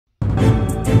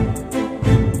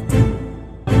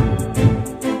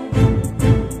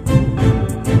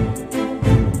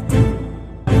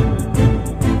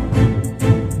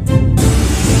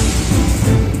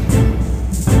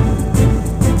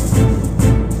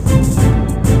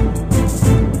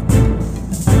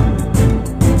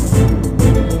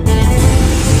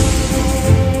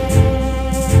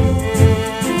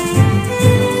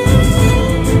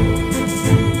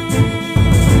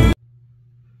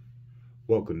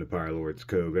to Fire Lord's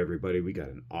Cove, everybody. We got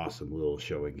an awesome little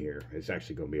showing here. It's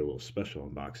actually going to be a little special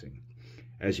unboxing.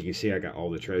 As you can see, I got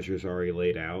all the treasures already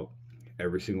laid out.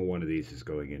 Every single one of these is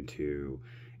going into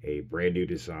a brand new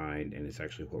design, and it's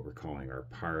actually what we're calling our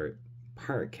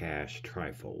Pirate Cache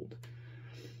Trifold.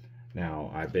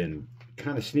 Now, I've been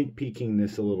kind of sneak peeking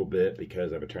this a little bit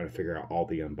because I've been trying to figure out all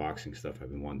the unboxing stuff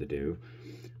I've been wanting to do.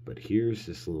 But here's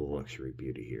this little luxury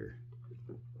beauty here.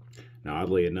 Now,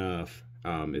 oddly enough,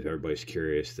 if everybody's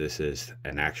curious, this is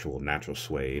an actual natural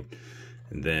suede.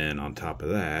 And then on top of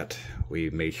that, we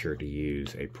made sure to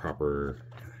use a proper,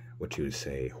 what you would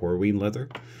say, Horween leather.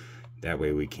 That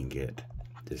way we can get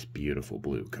this beautiful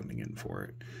blue coming in for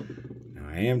it. Now,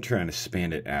 I am trying to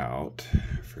span it out.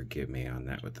 Forgive me on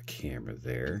that with the camera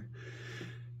there.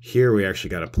 Here we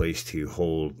actually got a place to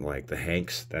hold like the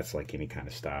hanks. That's like any kind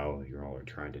of style you all are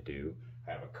trying to do.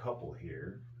 I have a couple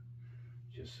here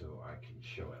just so I can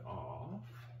show it off.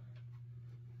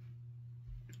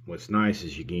 What's nice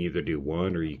is you can either do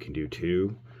one or you can do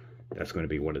two. That's going to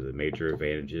be one of the major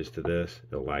advantages to this.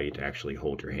 It'll allow you to actually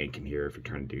hold your hank in here if you're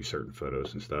trying to do certain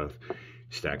photos and stuff.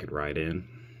 Stack it right in.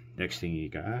 Next thing you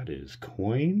got is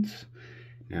coins.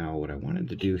 Now what I wanted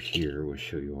to do here was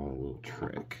show you all a little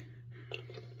trick.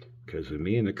 Because when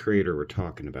me and the creator were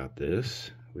talking about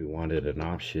this, we wanted an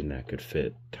option that could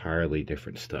fit entirely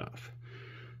different stuff.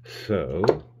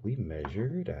 So we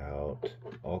measured out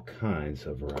all kinds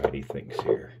of variety things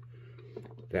here.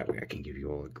 That way I can give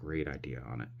you all a great idea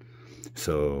on it.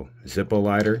 So Zippo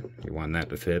lighter, you want that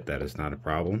to fit, that is not a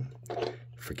problem.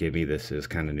 Forgive me, this is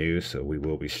kind of new, so we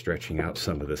will be stretching out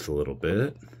some of this a little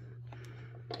bit.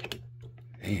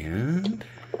 And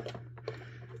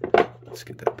let's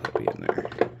get that puppy in there.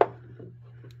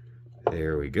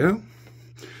 There we go.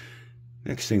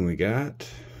 Next thing we got,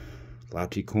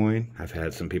 Lati coin. I've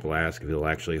had some people ask if it'll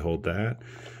actually hold that.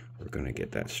 We're going to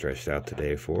get that stretched out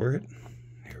today for it.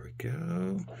 There we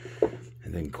go.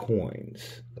 And then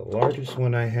coins. The largest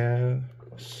one I have,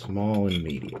 small and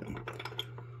medium.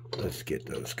 Let's get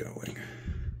those going.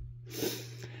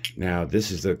 Now,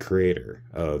 this is the creator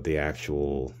of the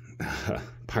actual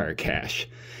Pirate Cache.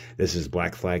 This is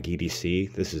Black Flag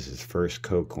EDC. This is his first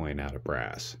Cove coin out of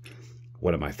brass.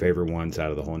 One of my favorite ones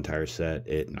out of the whole entire set.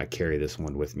 I carry this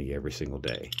one with me every single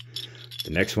day.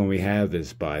 The next one we have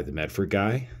is by the Medford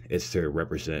guy. It's to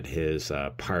represent his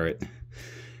pirate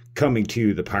coming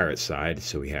to the pirate side.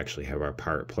 So we actually have our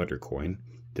Pirate Plunder coin.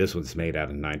 This one's made out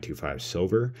of 925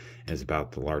 silver and is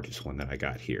about the largest one that I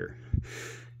got here.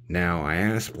 Now I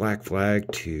asked Black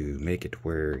Flag to make it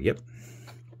where, yep.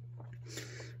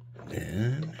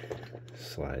 Then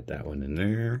slide that one in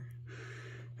there.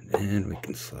 And we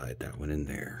can slide that one in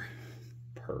there.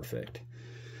 Perfect.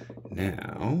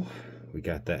 Now, we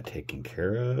got that taken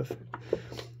care of.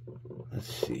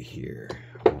 Let's see here.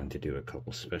 I wanted to do a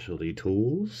couple specialty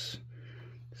tools.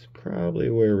 It's probably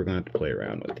where we're going to have to play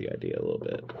around with the idea a little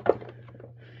bit.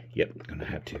 Yep, going to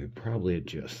have to probably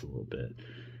adjust a little bit.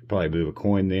 Probably move a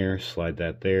coin there, slide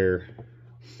that there.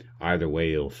 Either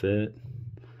way it'll fit.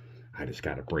 I just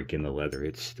got to break in the leather.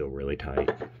 It's still really tight.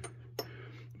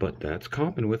 But that's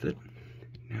common with it.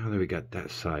 Now that we got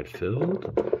that side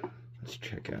filled, let's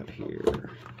check out here.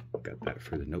 Got that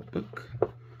for the notebook.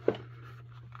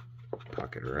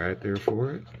 Pocket right there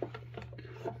for it.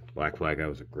 Black Flag, that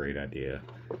was a great idea.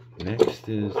 Next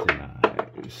is the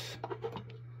knives.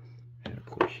 And of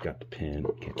course you got the pin,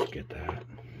 can't forget that.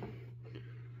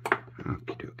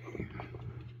 Okie dokie.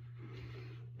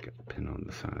 Got the pin on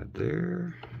the side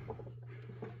there.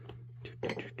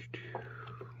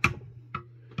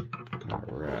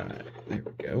 Alright, there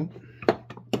we go.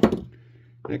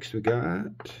 Next we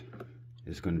got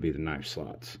is going to be the knife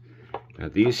slots. Now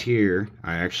these here,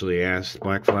 I actually asked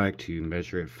Black Flag to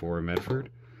measure it for Medford.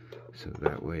 So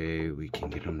that way we can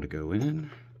get them to go in.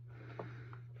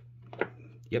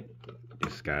 Yep,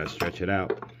 just gotta stretch it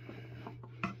out.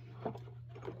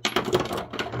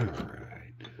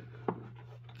 Alright.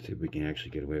 See if we can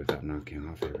actually get away without knocking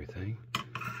off everything.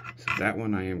 So that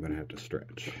one I am going to have to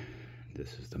stretch.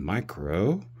 This is the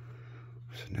micro.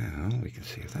 So now we can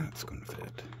see if that's going to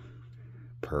fit.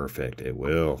 Perfect, it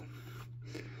will.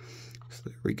 So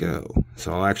there we go.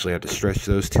 So I'll actually have to stretch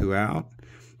those two out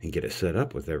and get it set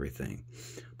up with everything.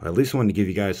 But at least I wanted to give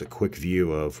you guys a quick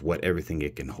view of what everything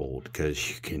it can hold, because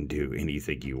you can do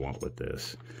anything you want with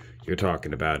this. You're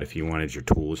talking about if you wanted your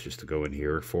tools just to go in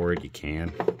here for it, you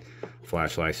can.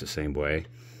 Flashlight's the same way.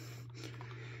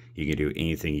 You can do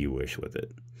anything you wish with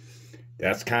it.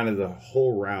 That's kind of the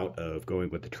whole route of going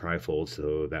with the trifold,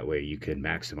 so that way you can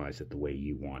maximize it the way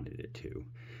you wanted it to.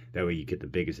 That way you get the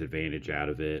biggest advantage out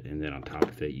of it, and then on top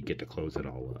of it, you get to close it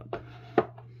all up.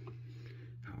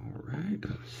 All right.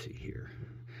 card. Let's see here.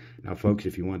 Now, folks,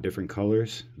 if you want different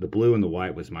colors, the blue and the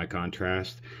white was my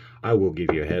contrast. I will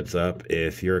give you a heads up.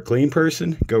 If you're a clean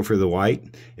person, go for the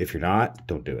white. If you're not,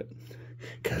 don't do it,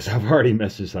 because I've already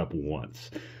messed this up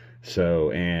once. So,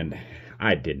 and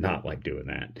I did not like doing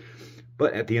that.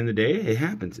 But at the end of the day, it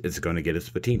happens. It's going to get its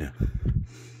patina.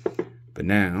 But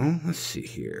now, let's see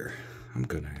here. I'm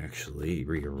going to actually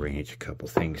rearrange a couple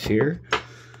things here,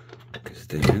 because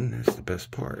then that's the best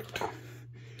part.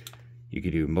 You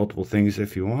can do multiple things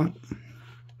if you want.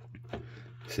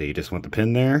 So you just want the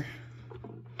pin there.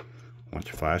 Want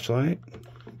your flashlight.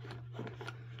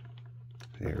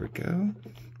 There we go.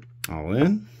 All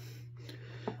in.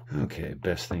 Okay,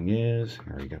 best thing is,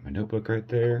 I already got my notebook right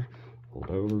there.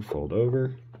 Fold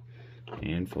over,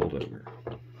 and fold over.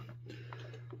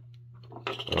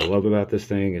 What I love about this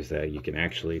thing is that you can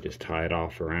actually just tie it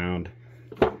off around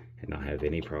and not have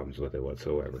any problems with it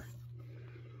whatsoever.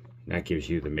 And that gives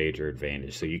you the major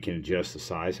advantage. So you can adjust the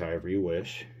size however you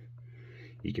wish.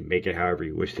 You can make it however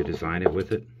you wish to design it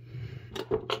with it.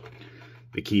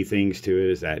 The key things to it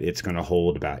is that it's going to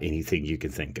hold about anything you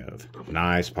can think of.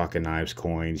 Knives, pocket knives,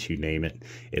 coins, you name it,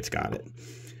 it's got it.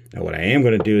 Now what I am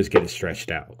going to do is get it stretched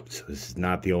out. So this is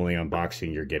not the only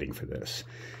unboxing you're getting for this,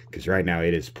 because right now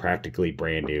it is practically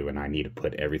brand new and I need to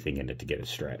put everything in it to get it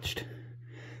stretched.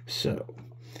 So,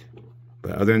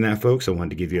 but other than that, folks, I wanted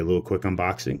to give you a little quick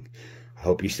unboxing. I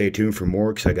hope you stay tuned for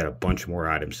more, because I got a bunch more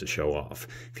items to show off.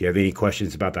 If you have any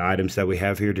questions about the items that we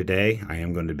have here today, I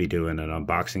am going to be doing an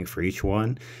unboxing for each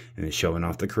one and then showing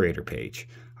off the creator page.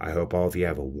 I hope all of you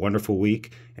have a wonderful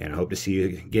week, and I hope to see you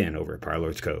again over at Pirate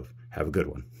Lord's Cove. Have a good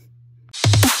one.